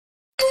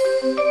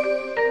Short-term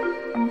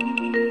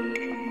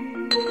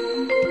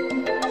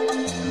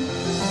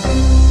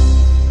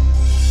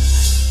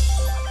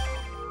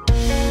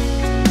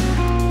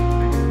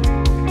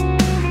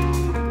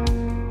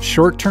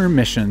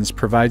missions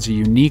provides a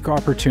unique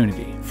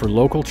opportunity for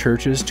local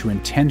churches to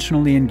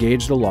intentionally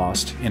engage the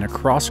lost in a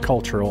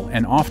cross-cultural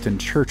and often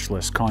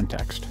churchless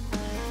context.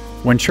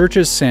 When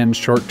churches send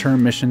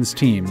short-term missions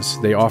teams,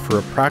 they offer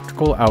a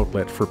practical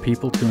outlet for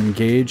people to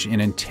engage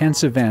in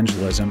intense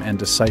evangelism and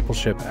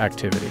discipleship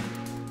activity.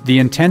 The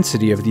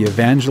intensity of the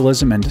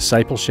evangelism and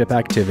discipleship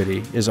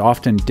activity is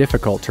often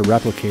difficult to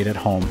replicate at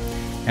home,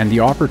 and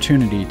the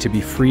opportunity to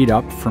be freed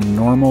up from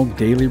normal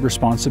daily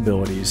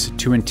responsibilities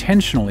to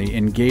intentionally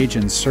engage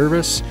in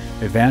service,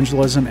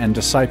 evangelism, and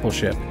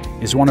discipleship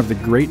is one of the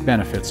great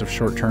benefits of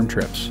short-term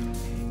trips.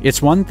 It's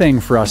one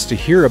thing for us to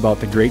hear about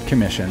the Great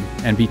Commission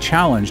and be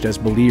challenged as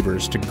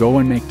believers to go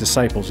and make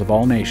disciples of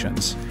all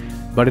nations,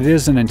 but it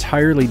is an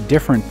entirely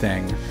different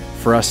thing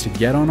for us to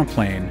get on a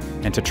plane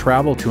and to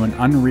travel to an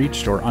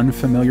unreached or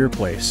unfamiliar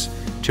place,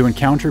 to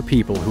encounter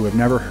people who have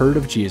never heard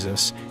of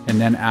Jesus and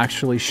then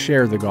actually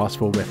share the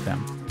gospel with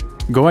them.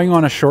 Going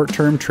on a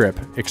short-term trip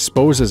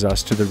exposes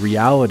us to the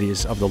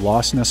realities of the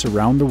lostness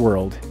around the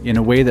world in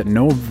a way that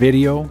no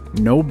video,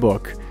 no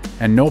book,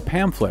 and no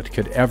pamphlet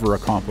could ever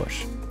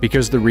accomplish.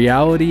 Because the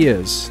reality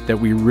is that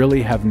we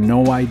really have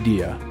no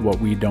idea what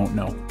we don't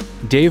know.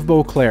 Dave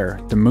Beauclair,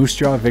 the Moose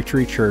Jaw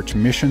Victory Church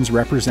missions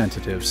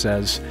representative,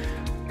 says,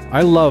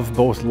 "I love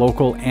both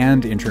local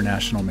and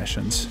international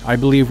missions. I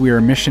believe we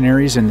are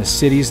missionaries in the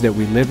cities that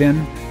we live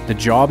in, the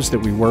jobs that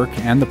we work,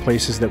 and the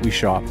places that we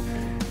shop.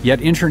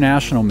 Yet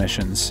international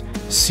missions,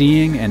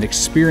 seeing and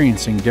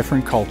experiencing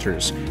different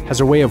cultures, has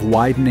a way of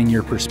widening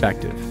your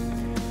perspective.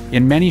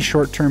 In many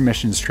short-term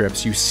missions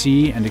trips, you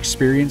see and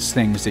experience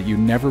things that you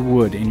never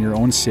would in your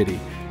own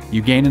city.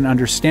 You gain an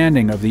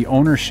understanding of the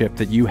ownership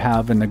that you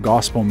have in the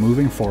gospel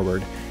moving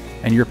forward,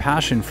 and your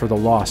passion for the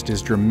lost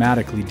is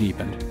dramatically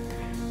deepened.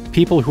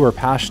 People who are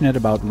passionate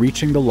about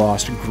reaching the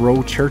lost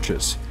grow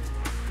churches.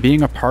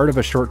 Being a part of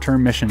a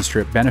short-term missions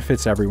trip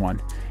benefits everyone.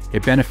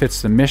 It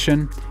benefits the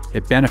mission,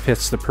 it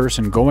benefits the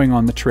person going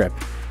on the trip,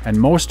 and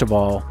most of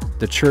all,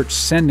 the church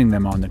sending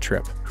them on the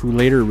trip, who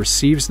later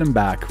receives them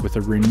back with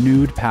a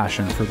renewed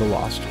passion for the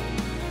lost."